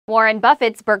Warren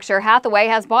Buffett's Berkshire Hathaway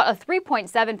has bought a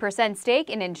 3.7% stake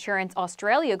in Insurance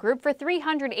Australia Group for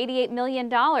 $388 million.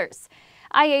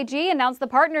 IAG announced the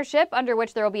partnership under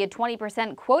which there will be a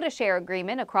 20% quota share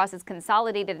agreement across its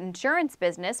consolidated insurance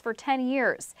business for 10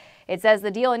 years. It says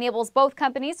the deal enables both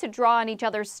companies to draw on each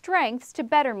other's strengths to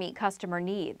better meet customer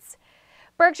needs.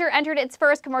 Berkshire entered its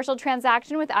first commercial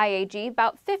transaction with IAG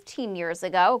about 15 years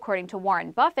ago, according to Warren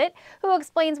Buffett, who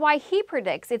explains why he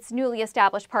predicts its newly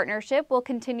established partnership will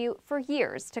continue for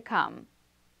years to come.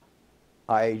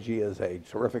 IAG is a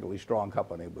terrifically strong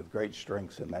company with great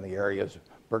strengths in many areas.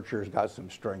 Berkshire's got some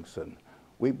strengths, and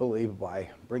we believe by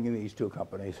bringing these two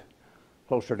companies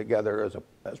closer together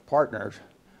as partners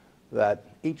that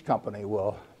each company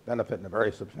will benefit in a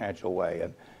very substantial way.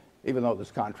 And even though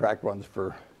this contract runs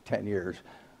for 10 years,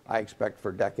 I expect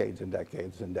for decades and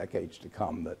decades and decades to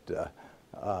come that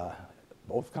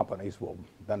both companies will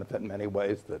benefit in many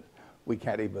ways that we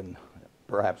can't even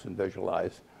perhaps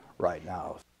visualize right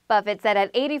now. Buffett said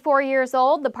at 84 years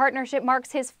old, the partnership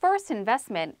marks his first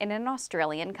investment in an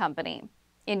Australian company.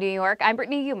 In New York, I'm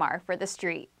Brittany Umar for The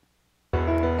Street.